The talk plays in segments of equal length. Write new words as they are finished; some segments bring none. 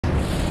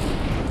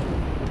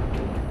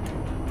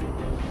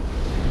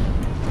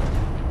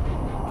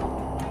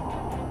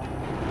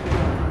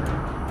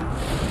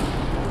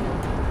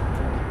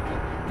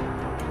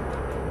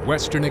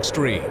Western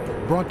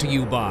Extreme, brought to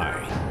you by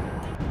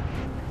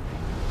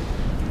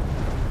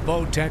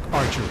Bowtech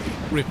Archery,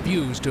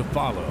 refuse to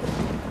follow.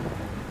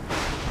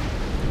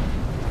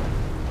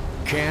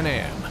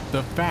 Can-Am,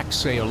 the facts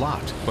say a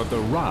lot, but the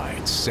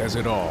ride says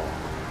it all.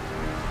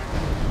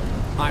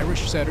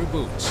 Irish Setter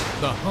Boots,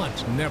 the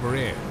hunt never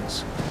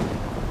ends.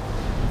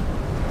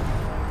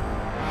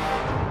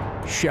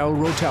 Shell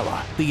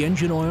Rotella, the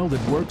engine oil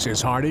that works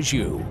as hard as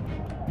you.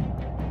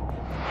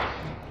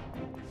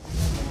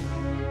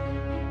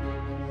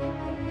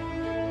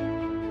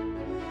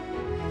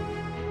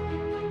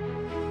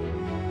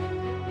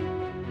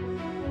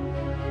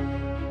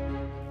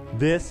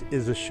 This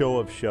is a show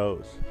of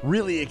shows.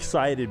 Really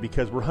excited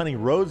because we're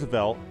hunting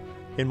Rosevelt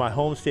in my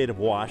home state of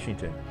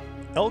Washington.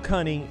 Elk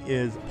hunting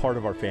is part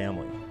of our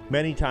family.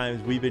 Many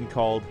times we've been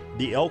called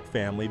the elk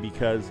family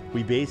because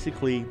we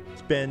basically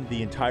spend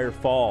the entire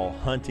fall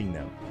hunting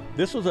them.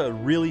 This was a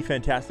really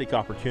fantastic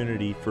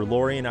opportunity for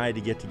Lorrie and I to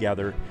get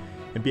together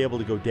and be able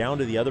to go down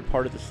to the other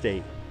part of the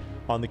state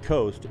on the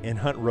coast and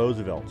hunt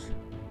Roosevelts.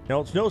 Now,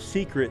 it's no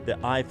secret that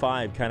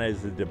I-5 kind of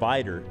is the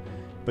divider,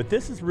 but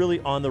this is really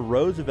on the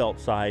Roosevelt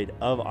side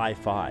of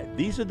I-5.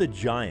 These are the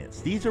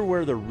giants. These are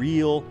where the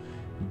real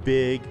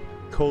big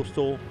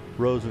coastal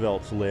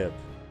Roosevelts live.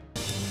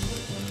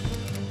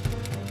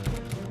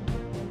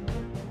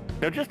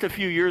 Now, just a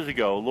few years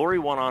ago, Lorrie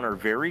went on her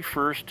very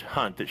first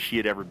hunt that she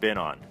had ever been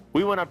on.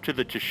 We went up to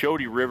the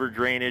Tishodi River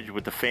drainage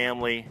with the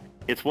family.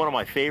 It's one of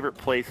my favorite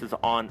places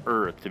on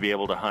earth to be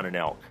able to hunt an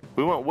elk.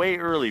 We went way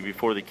early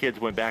before the kids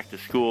went back to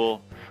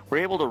school. We're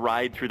able to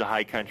ride through the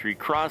high country,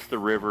 cross the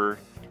river,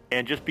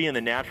 and just be in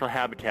the natural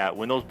habitat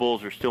when those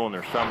bulls are still in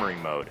their summering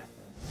mode.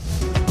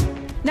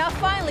 Now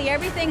finally,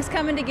 everything's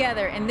coming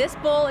together, and this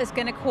bull is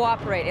going to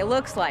cooperate, it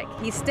looks like.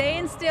 He's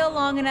staying still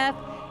long enough.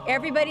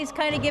 Everybody's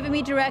kind of giving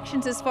me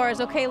directions as far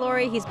as, okay,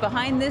 Lorrie, he's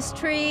behind this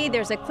tree.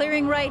 There's a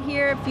clearing right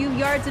here, a few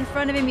yards in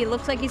front of him. He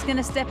looks like he's going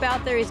to step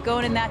out there. He's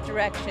going in that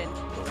direction.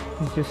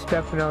 He's just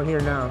stepping out here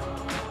now.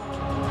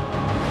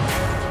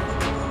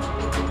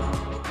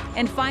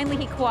 And finally,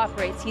 he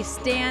cooperates. He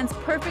stands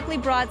perfectly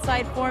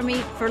broadside for me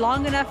for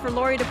long enough for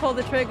Lorrie to pull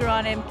the trigger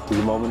on him. To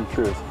the moment of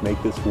truth.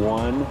 Make this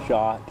one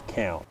shot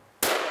count.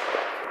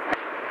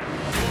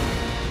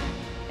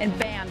 And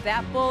bam,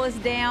 that bull is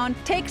down.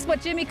 Takes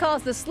what Jimmy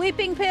calls the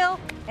sleeping pill,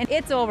 and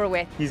it's over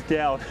with. He's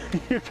down.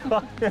 You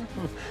got him.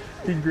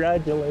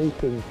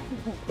 Congratulations.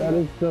 That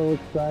is so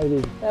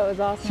exciting. That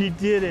was awesome. She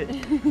did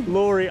it.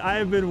 Lorrie, I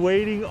have been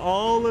waiting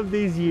all of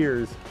these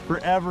years,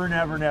 forever and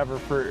ever and ever,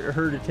 for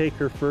her to take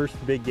her first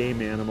big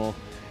game animal.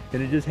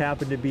 And it just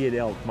happened to be an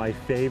elk, my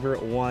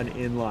favorite one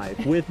in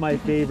life, with my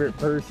favorite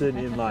person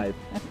in life.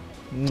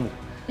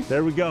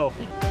 There we go.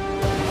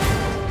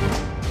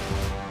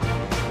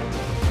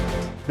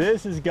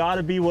 This has got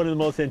to be one of the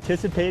most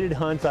anticipated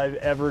hunts I've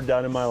ever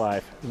done in my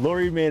life.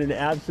 Lorrie made an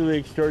absolutely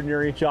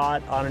extraordinary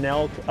shot on an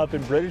elk up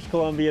in British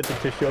Columbia at the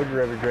Tishodi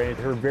River drainage.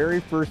 Her very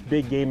first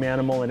big game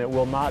animal, and it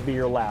will not be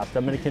her last.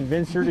 I'm going to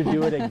convince her to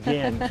do it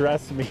again,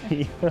 trust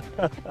me.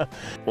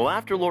 Well,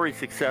 after Lorrie's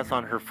success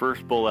on her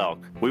first bull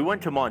elk, we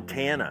went to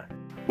Montana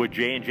with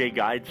J&J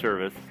Guide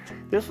Service.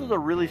 This was a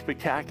really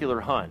spectacular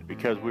hunt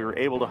because we were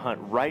able to hunt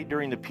right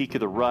during the peak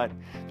of the rut.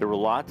 There were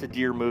lots of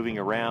deer moving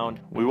around.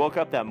 We woke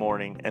up that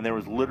morning and there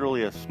was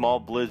literally a small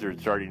blizzard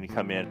starting to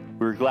come in.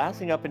 We were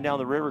glassing up and down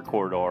the river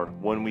corridor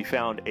when we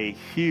found a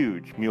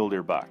huge mule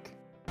deer buck.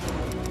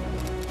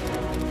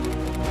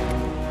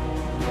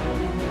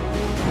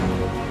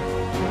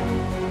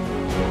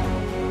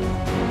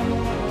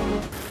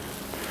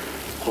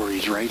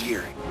 Lorrie's right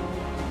here.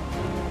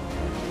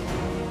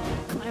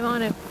 I'm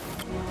on him.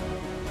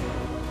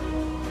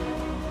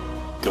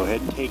 Go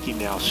ahead and take him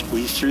now.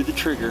 Squeeze through the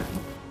trigger.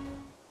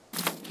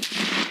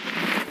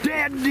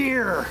 Dead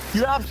deer!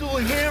 You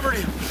absolutely hammered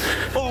him.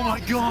 Oh my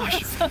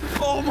gosh!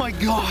 Oh my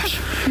gosh!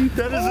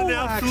 That is an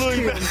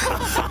absolute.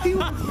 He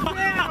was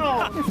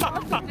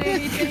down.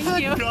 Hey,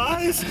 thank you.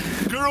 Guys,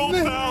 girl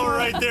power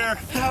right there.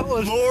 That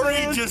was Lorrie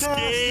fantastic. just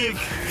gave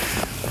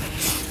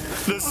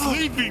the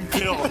sleeping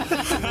pill.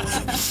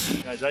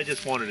 Guys, I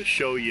just wanted to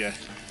show you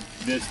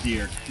this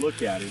deer.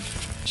 Look at him.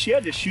 She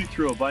had to shoot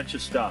through a bunch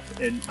of stuff,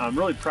 and I'm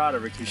really proud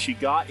of her because she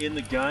got in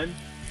the gun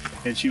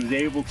and she was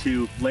able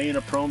to lay in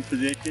a prone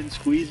position,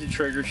 squeeze the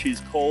trigger.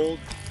 She's cold,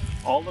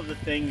 all of the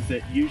things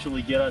that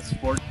usually get us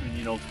sportsmen,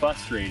 you know,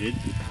 frustrated.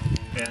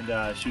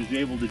 And she was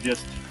able to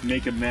just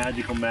make a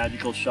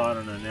magical shot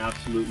on an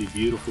absolutely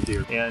beautiful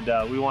deer.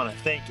 And we want to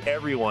thank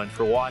everyone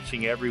for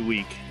watching every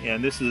week.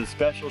 And this is a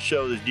special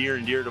show that's dear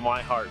and dear to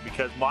my heart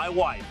because my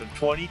wife of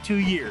 22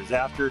 years,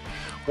 after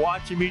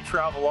watching me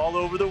travel all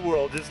over the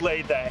world, just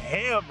laid the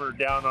hammer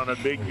down on a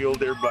big mule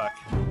deer buck.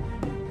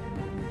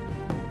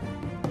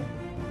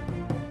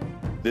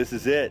 This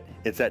is it.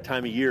 It's that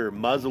time of year,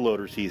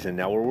 muzzleloader season.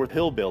 Now we're with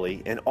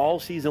Hillbilly, and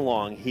all season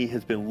long he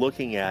has been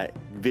looking at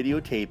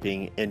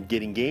videotaping and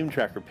getting game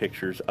tracker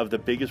pictures of the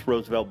biggest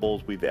Roosevelt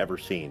bulls we've ever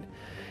seen.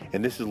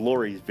 And this is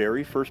Lorrie's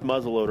very first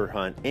muzzleloader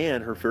hunt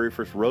and her very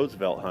first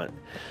Roosevelt hunt.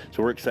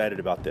 So we're excited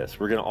about this.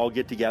 We're gonna all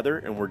get together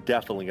and we're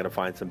definitely gonna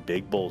find some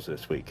big bulls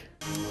this week.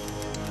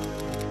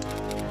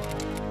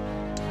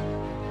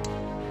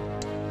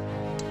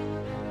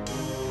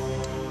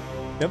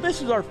 Now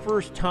this is our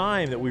first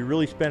time that we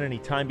really spent any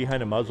time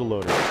behind a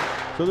muzzleloader.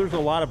 So there's a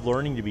lot of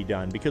learning to be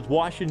done because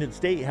Washington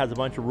State has a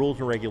bunch of rules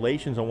and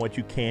regulations on what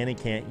you can and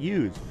can't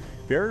use.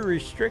 Very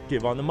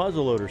restrictive on the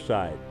muzzleloader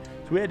side.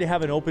 So we had to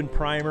have an open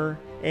primer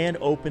and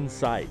open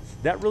sights.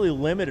 That really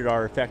limited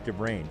our effective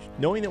range,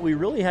 knowing that we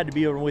really had to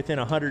be within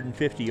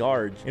 150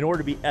 yards in order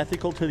to be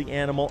ethical to the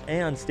animal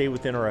and stay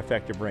within our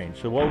effective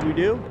range. So what we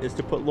do is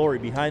to put Lorrie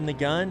behind the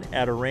gun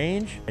at a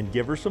range and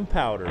give her some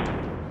powder.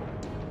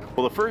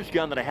 Well, the first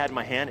gun that I had in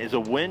my hand is a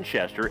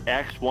Winchester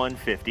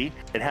X150.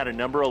 It had a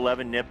number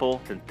 11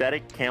 nipple,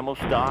 synthetic camo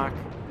stock,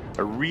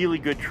 a really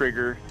good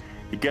trigger.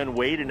 The gun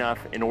weighed enough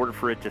in order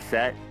for it to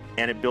set,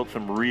 and it built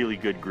some really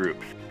good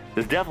groups.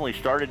 This definitely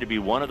started to be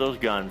one of those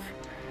guns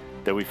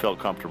that we felt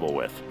comfortable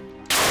with.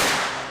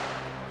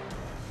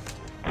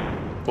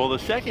 Well, the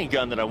second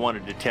gun that I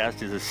wanted to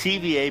test is a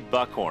CVA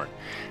Buckhorn.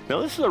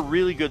 Now this is a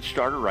really good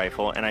starter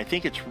rifle, and I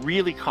think it's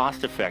really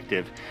cost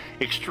effective,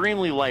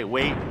 extremely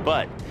lightweight,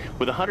 but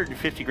with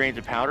 150 grains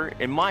of powder,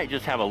 it might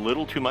just have a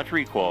little too much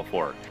recoil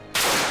for it.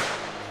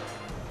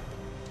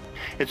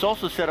 It's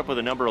also set up with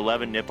a number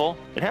 11 nipple.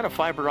 It had a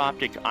fiber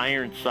optic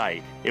iron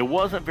sight. It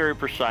wasn't very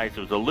precise, it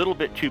was a little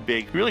bit too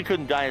big. You really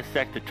couldn't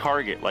dissect the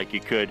target like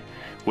you could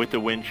with the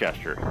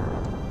Winchester.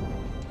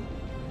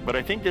 But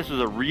I think this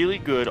is a really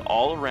good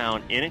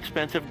all-around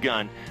inexpensive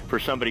gun for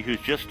somebody who's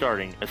just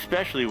starting,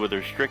 especially with a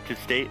restricted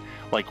state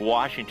like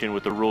Washington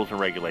with the rules and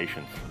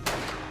regulations.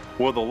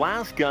 Well, the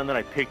last gun that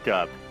I picked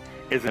up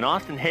is an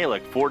Austin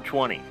Halleck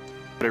 420,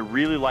 but I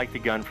really like the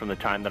gun from the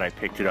time that I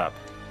picked it up.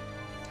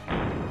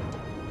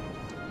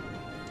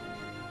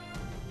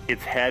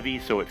 It's heavy,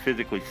 so it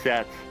physically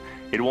sets.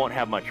 It won't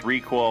have much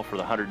recoil for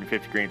the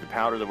 150 grains of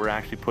powder that we're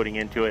actually putting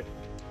into it.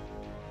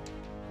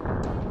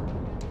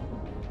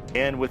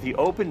 And with the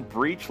open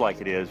breech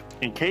like it is,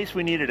 in case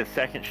we needed a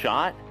second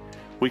shot,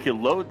 we could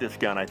load this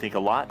gun, I think, a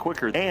lot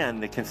quicker,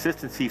 and the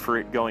consistency for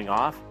it going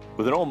off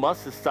with an old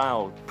Mustus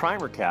style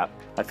primer cap,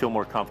 I feel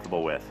more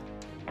comfortable with.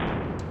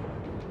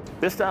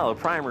 This style of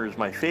primer is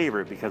my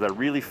favorite because I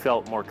really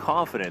felt more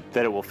confident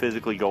that it will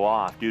physically go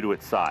off due to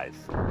its size.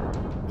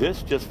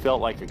 This just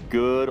felt like a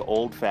good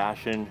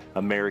old-fashioned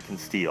American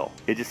steel.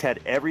 It just had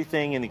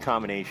everything in the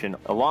combination,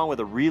 along with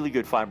a really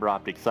good fiber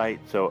optic sight.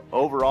 So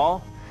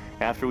overall,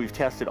 after we've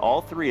tested all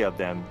three of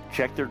them,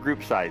 checked their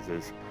group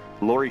sizes,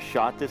 Lorrie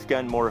shot this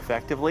gun more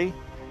effectively,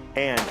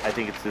 and I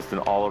think it's just an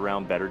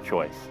all-around better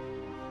choice.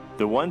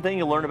 The one thing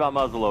you learn about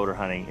muzzleloader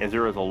hunting is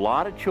there is a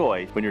lot of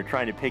choice when you're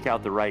trying to pick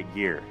out the right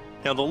gear.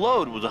 Now the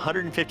load was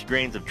 150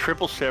 grains of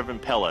 777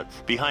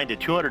 pellets behind a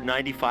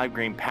 295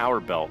 grain power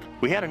belt.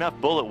 We had enough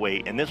bullet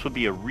weight, and this would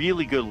be a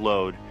really good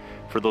load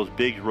for those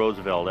big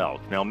Rosevelt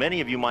elk. Now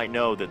many of you might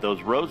know that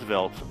those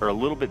Rosevelts are a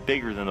little bit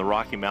bigger than the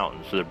Rocky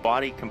Mountains, so their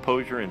body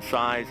composure and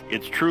size,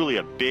 it's truly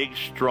a big,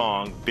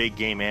 strong, big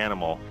game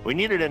animal. We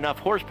needed enough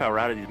horsepower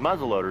out of these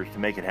muzzleloaders to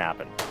make it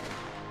happen.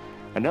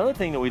 Another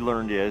thing that we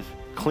learned is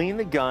clean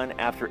the gun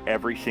after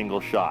every single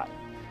shot.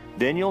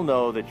 Then you'll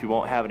know that you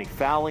won't have any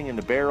fouling in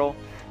the barrel,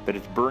 that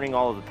it's burning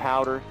all of the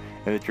powder,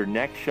 and that your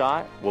next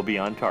shot will be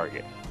on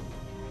target.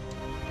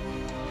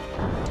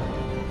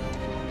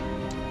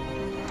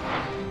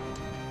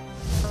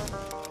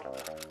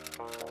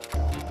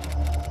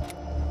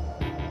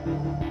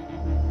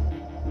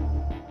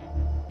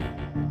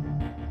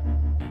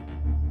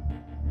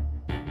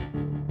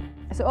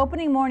 So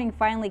opening morning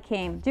finally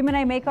came. Jim and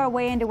I make our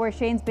way into where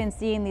Shane's been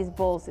seeing these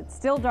bulls. It's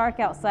still dark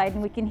outside,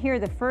 and we can hear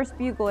the first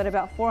bugle at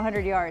about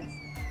 400 yards.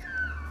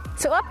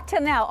 So up to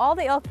now, all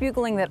the elk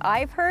bugling that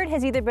I've heard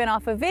has either been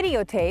off a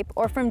videotape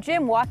or from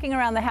Jim walking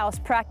around the house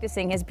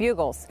practicing his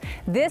bugles.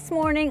 This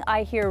morning,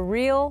 I hear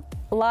real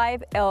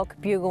live elk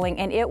bugling,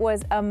 and it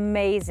was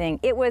amazing.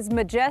 It was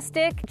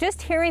majestic.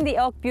 Just hearing the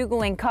elk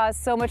bugling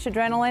caused so much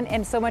adrenaline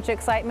and so much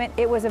excitement.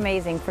 It was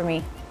amazing for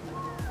me.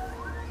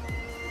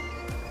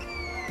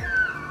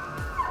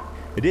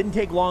 It didn't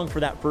take long for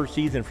that first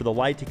season for the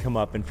light to come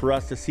up and for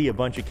us to see a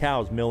bunch of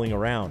cows milling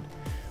around.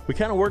 We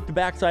kind of worked the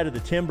backside of the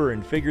timber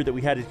and figured that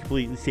we had to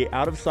completely stay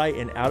out of sight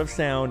and out of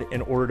sound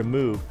in order to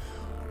move,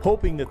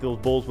 hoping that those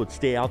bulls would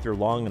stay out there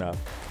long enough.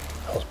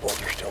 Those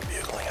bulls are still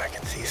bugling. I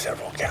can see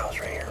several cows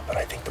right here, but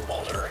I think the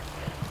bulls are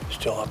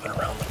still up and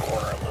around the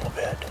corner a little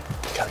bit.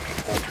 Gotta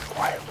be ultra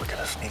quiet. We're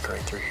gonna sneak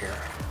right through here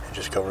and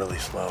just go really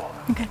slow.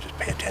 Okay. Just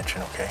pay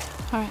attention, okay?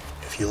 All right.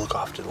 If you look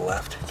off to the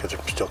left, because there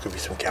still could be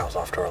some cows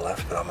off to our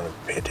left, but I'm gonna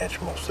pay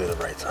attention mostly to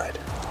the right side.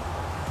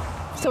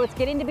 So it's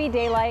getting to be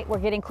daylight. We're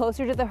getting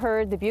closer to the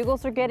herd. The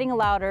bugles are getting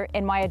louder,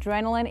 and my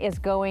adrenaline is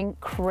going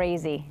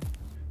crazy.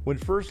 When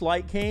first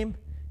light came,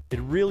 it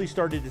really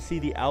started to see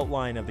the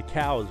outline of the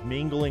cows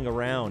mingling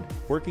around,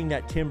 working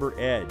that timber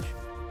edge.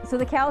 So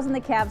the cows and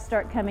the calves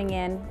start coming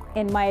in,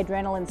 and my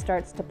adrenaline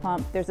starts to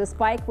pump. There's a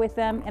spike with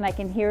them, and I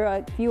can hear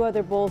a few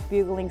other bulls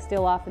bugling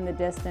still off in the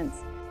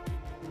distance.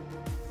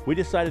 We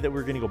decided that we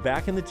were going to go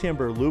back in the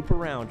timber, loop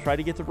around, try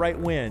to get the right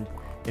wind,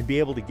 and be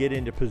able to get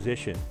into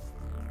position.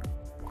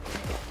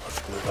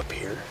 Let's move up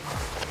here.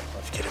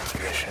 Let's get in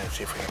position and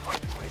see if we can find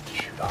a way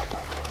to shoot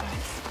off.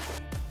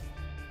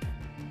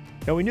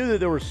 Now we knew that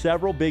there were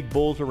several big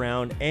bulls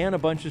around and a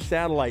bunch of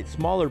satellite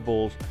smaller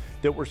bulls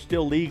that were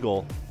still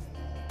legal.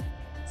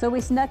 So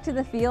we snuck to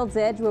the field's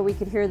edge where we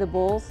could hear the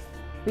bulls.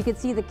 We could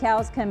see the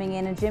cows coming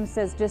in, and Jim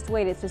says, just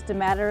wait, it's just a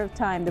matter of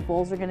time. The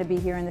bulls are going to be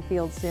here in the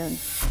field soon.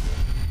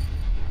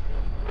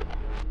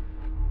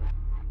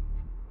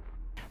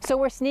 So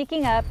we're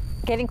sneaking up,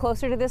 getting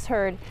closer to this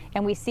herd,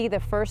 and we see the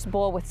first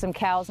bull with some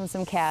cows and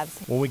some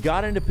calves. When we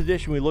got into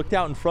position, we looked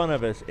out in front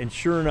of us, and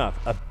sure enough,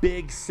 a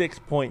big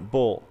 6-point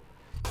bull.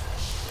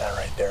 That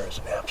right there is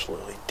an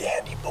absolutely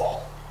dandy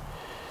bull.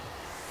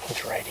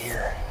 He's right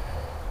here.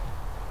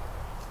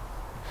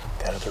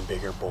 That other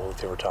bigger bull that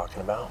they were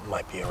talking about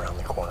might be around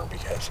the corner,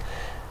 because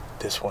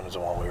this one is the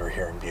one we were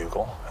hearing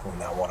bugle,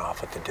 and that one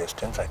off at the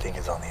distance I think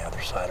is on the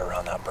other side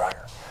around that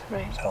briar.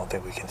 Right. So I don't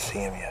think we can see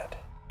him yet.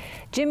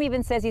 Jim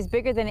even says he's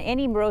bigger than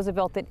any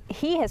Rosevelt that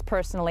he has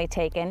personally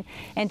taken,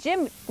 and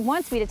Jim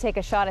wants me to take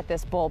a shot at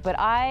this bull, but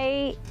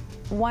I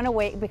want to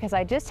wait because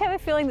I just have a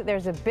feeling that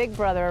there's a big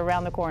brother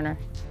around the corner.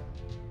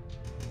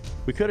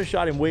 We could have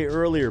shot him way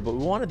earlier, but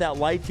we wanted that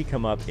light to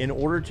come up in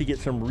order to get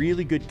some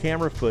really good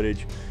camera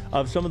footage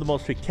of some of the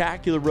most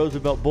spectacular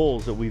Rosevelt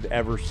bulls that we've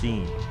ever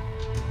seen.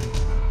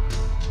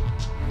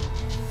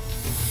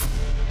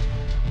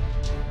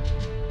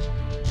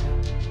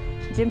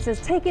 Jim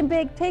says, take him,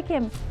 Big, take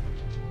him.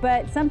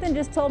 But something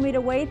just told me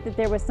to wait, that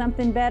there was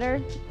something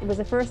better. It was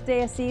the first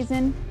day of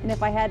season, and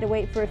if I had to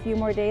wait for a few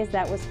more days,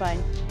 that was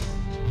fine.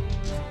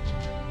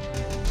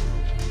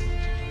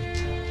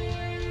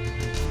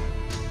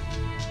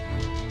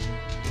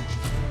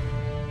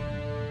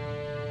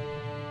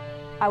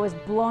 I was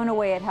blown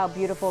away at how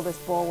beautiful this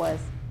bull was.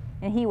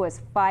 And he was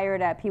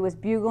fired up. He was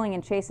bugling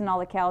and chasing all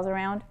the cows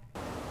around.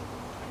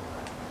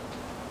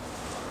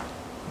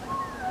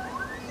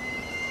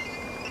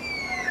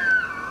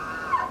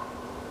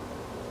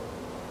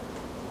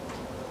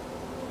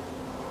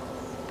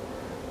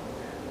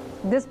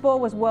 This bull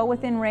was well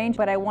within range,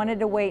 but I wanted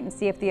to wait and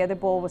see if the other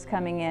bull was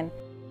coming in.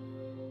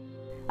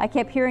 I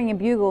kept hearing him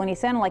bugle, and he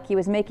sounded like he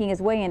was making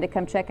his way in to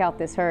come check out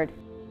this herd.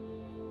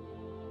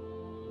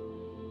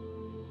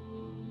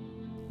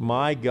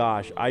 My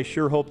gosh, I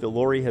sure hope that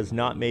Lorrie has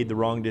not made the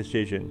wrong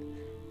decision.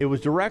 It was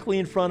directly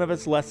in front of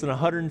us, less than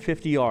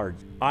 150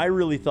 yards. I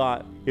really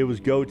thought it was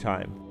go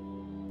time.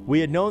 We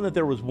had known that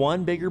there was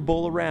one bigger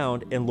bull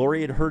around, and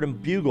Lorrie had heard him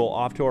bugle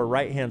off to our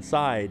right-hand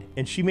side,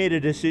 and she made a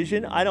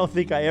decision I don't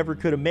think I ever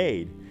could have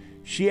made.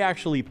 She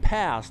actually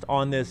passed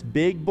on this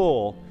big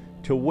bull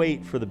to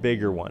wait for the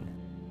bigger one.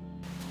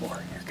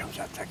 Lorrie, here comes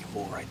that second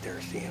bull right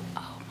there. See him?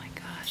 Oh my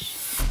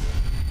gosh.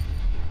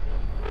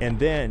 And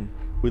then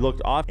we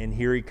looked off, and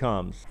here he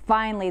comes.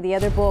 Finally, the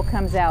other bull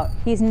comes out.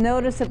 He's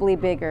noticeably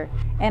bigger,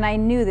 and I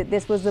knew that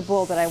this was the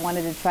bull that I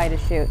wanted to try to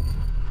shoot.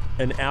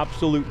 An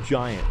absolute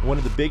giant, one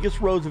of the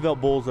biggest Rosevelt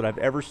bulls that I've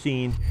ever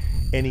seen,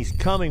 and he's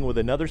coming with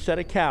another set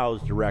of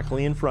cows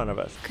directly in front of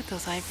us. Look at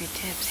those ivory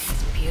tips.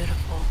 He's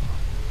beautiful.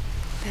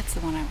 That's the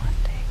one I want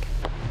to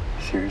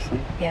take. Seriously?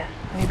 Yeah.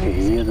 Okay,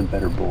 he is a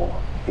better bull.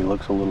 He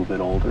looks a little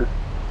bit older.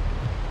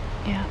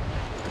 Yeah.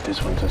 But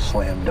this one's a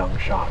slam dunk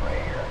shot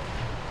right here.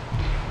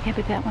 Yeah,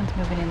 but that one's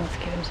moving in. Let's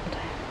give him some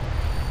time.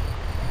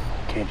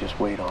 Can't just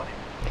wait on him.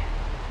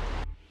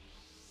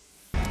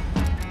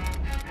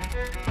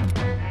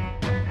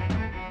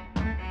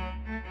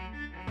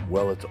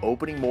 Well, it's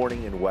opening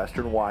morning in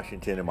Western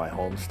Washington in my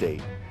home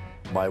state.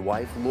 My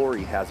wife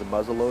Lorrie has a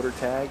muzzleloader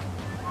tag.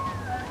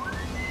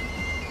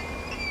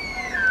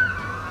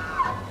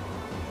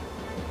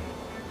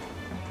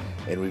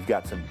 And we've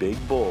got some big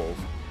bulls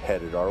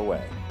headed our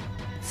way.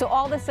 So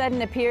all of a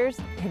sudden appears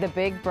the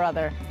big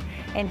brother,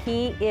 and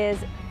he is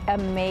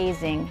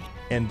amazing.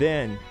 And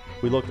then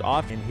we looked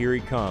off, and here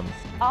he comes.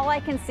 All I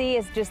can see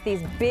is just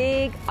these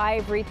big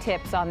ivory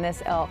tips on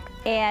this elk.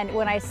 And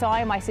when I saw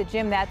him, I said,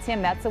 Jim, that's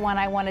him. That's the one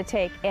I want to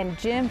take. And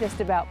Jim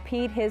just about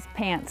peed his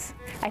pants.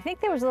 I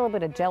think there was a little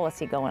bit of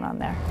jealousy going on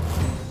there.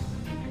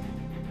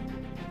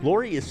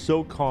 Lorrie is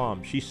so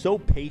calm. She's so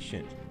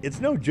patient. It's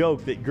no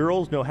joke that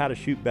girls know how to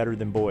shoot better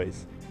than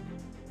boys.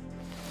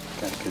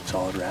 Got a good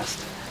solid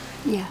rest?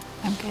 Yeah,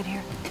 I'm good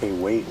here. Okay,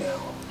 wait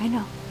now. I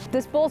know.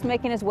 This bull's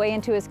making his way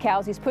into his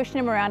cows. He's pushing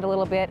him around a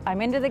little bit.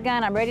 I'm into the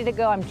gun. I'm ready to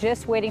go. I'm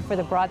just waiting for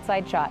the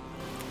broadside shot.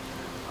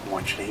 I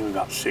want you to aim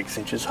about 6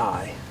 inches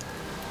high.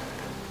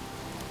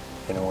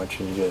 And I want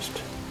you to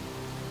just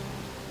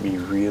be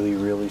really,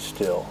 really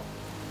still.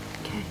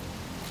 Okay.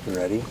 You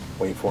ready?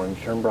 Wait for him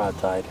to turn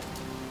broadside.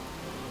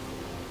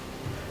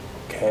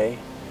 Okay.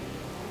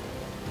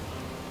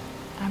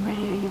 I'm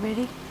ready. Are you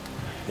ready?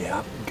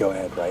 Yeah, go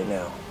ahead right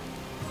now.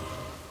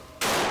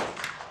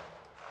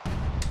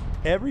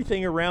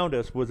 Everything around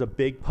us was a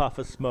big puff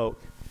of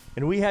smoke,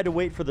 and we had to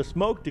wait for the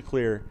smoke to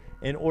clear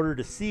in order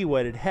to see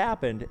what had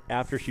happened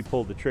after she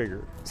pulled the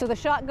trigger. So the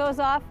shot goes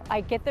off,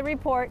 I get the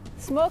report,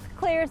 smoke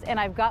clears, and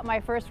I've got my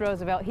first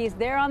Roosevelt. He's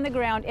there on the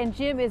ground, and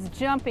Jim is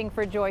jumping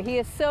for joy. He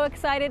is so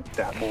excited.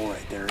 That bull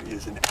right there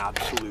is an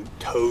absolute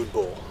toad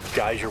bull.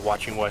 Guys, you're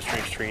watching Western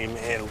Extreme,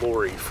 and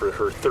Lorrie, for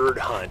her third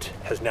hunt,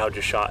 has now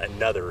just shot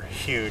another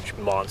huge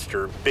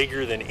monster,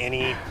 bigger than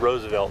any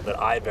Roosevelt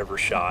that I've ever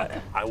shot.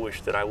 I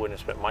wish that I wouldn't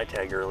have spent my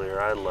tag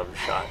earlier. I'd love to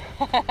shot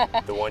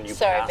the one you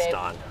passed babe.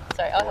 on.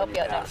 Sorry, I'll help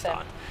you out next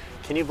time.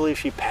 Can you believe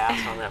she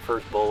passed on that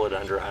first bull at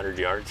under 100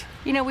 yards?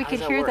 You know, we How could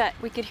does that hear work?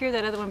 that. We could hear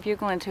that other one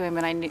bugling to him,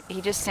 and I knew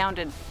he just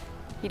sounded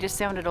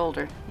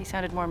older. He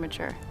sounded more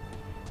mature.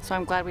 So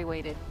I'm glad we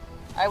waited.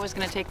 I was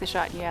going to take the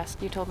shot, and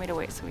you told me to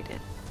wait, so we did.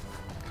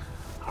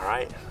 All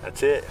right,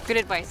 that's it. Good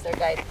advice there,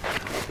 guys.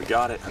 We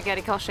got it. We got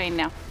to call Shane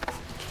now.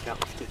 Yeah,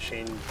 let's get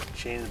Shane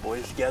and the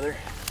boys together.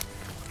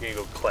 We're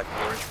gonna go collect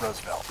Lorrie's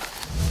Roosevelt.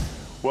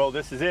 Well,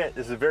 this is it.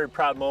 This is a very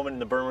proud moment in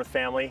the Burnworth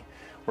family.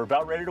 We're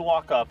about ready to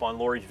walk up on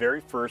Lorrie's very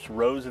first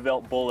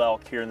Rosevelt bull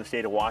elk here in the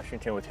state of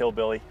Washington with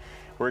Hillbilly.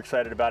 We're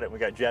excited about it. We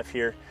got Jeff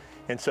here.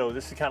 And so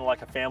this is kind of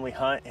like a family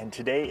hunt, and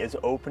today is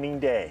opening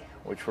day,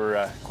 which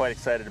we're quite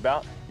excited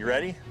about. You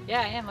ready?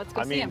 Yeah, I am. Let's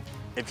go see him.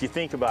 If you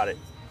think about it,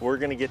 we're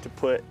gonna get to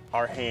put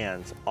our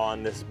hands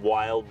on this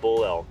wild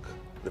bull elk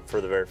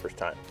for the very first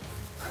time.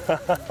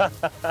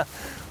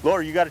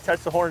 Lorrie, you got to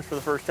touch the horns for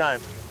the first time.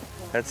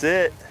 That's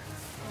it.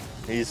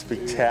 He's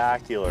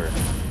spectacular.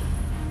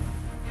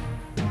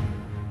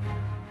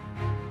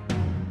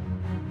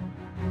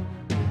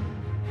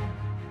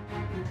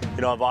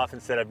 You know, I've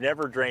often said I've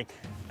never drank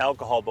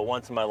alcohol but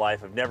once in my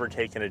life. I've never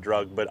taken a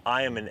drug, but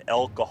I am an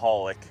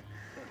alcoholic.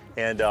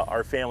 And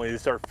our family,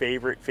 this is our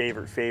favorite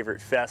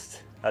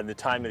fest the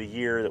time of the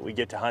year that we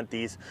get to hunt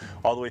these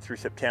all the way through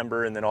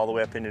September and then all the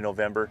way up into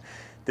November.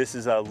 This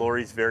is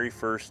Lorrie's very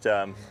first,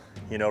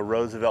 you know,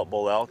 Rosevelt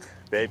bull elk.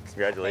 Babe,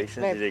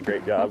 congratulations, you did a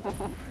great job.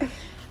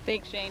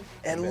 Thanks, Shane.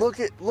 And look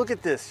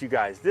at this, you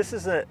guys. This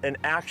is an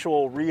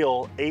actual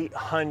real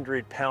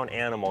 800-pound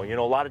animal. You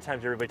know, a lot of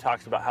times everybody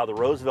talks about how the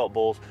Rosevelt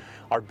bulls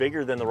are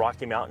bigger than the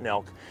Rocky Mountain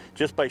elk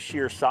just by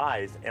sheer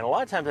size. And a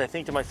lot of times I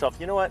think to myself,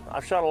 you know what?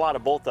 I've shot a lot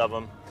of both of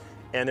them,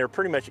 and they're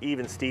pretty much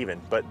even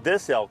Steven. But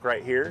this elk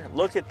right here,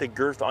 look at the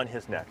girth on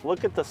his neck.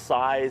 Look at the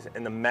size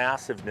and the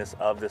massiveness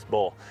of this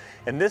bull.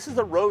 And this is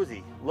a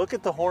Rosie. Look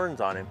at the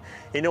horns on him.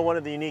 You know, one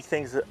of the unique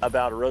things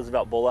about a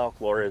Rosevelt bull elk,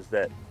 Laura, is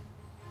that,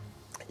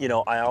 you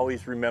know, I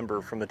always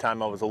remember from the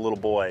time I was a little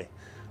boy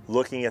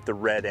looking at the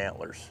red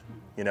antlers,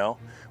 you know,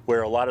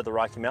 where a lot of the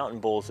Rocky Mountain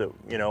bulls that,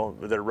 you know,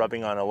 that are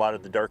rubbing on a lot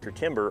of the darker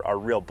timber are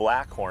real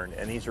black horn,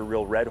 and these are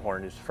real red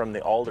horn. It's from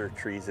the alder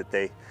trees that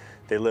they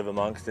live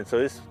amongst. And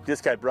so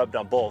this guy rubbed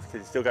on both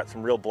because he's still got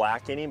some real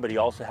black in him, but he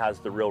also has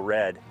the real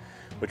red,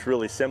 which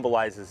really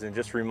symbolizes and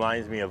just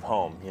reminds me of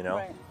home, you know?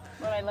 Right.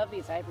 Well, I love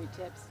these ivory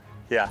tips.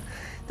 Yeah,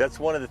 that's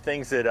one of the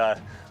things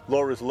that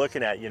Laura was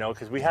looking at, you know,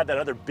 because we had that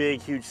other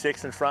big, huge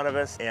 6 in front of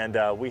us, and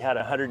we had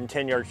a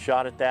 110-yard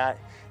shot at that,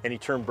 and he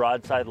turned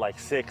broadside like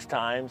 6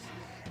 times.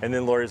 And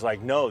then Lori's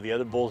like, no, the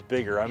other bull's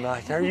bigger. I'm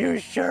like, are you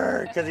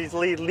sure? Because he's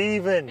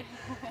leaving.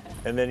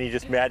 And then he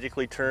just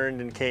magically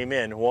turned and came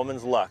in.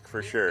 Woman's luck,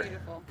 for sure.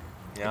 Beautiful.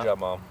 Yeah. Good job,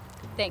 Mom.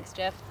 Thanks,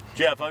 Jeff.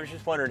 Jeff, I was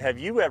just wondering, have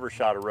you ever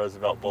shot a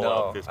Roosevelt bull No,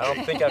 elk this I don't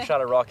big? think I've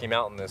shot a Rocky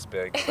Mountain this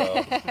big,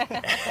 so she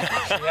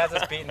has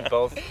us beat in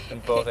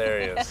both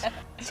areas.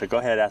 So go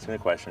ahead, ask me the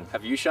question.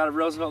 Have you shot a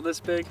Roosevelt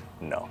this big?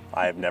 No,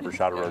 I have never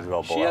shot a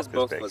Roosevelt bull She elk has this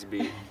both big. of us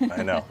beat.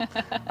 I know.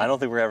 I don't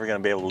think we're ever going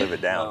to be able to live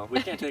it down. No,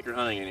 we can't take her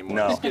hunting anymore.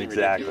 No, It's getting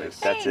exactly. ridiculous.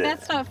 That's it.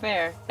 That's not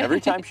fair. Every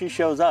time she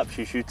shows up,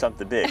 she shoots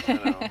something big. I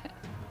know.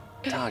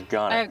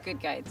 Doggone I it. have good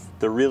guides.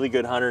 The really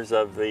good hunters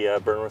of the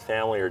Burnworth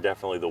family are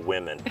definitely the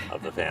women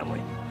of the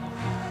family.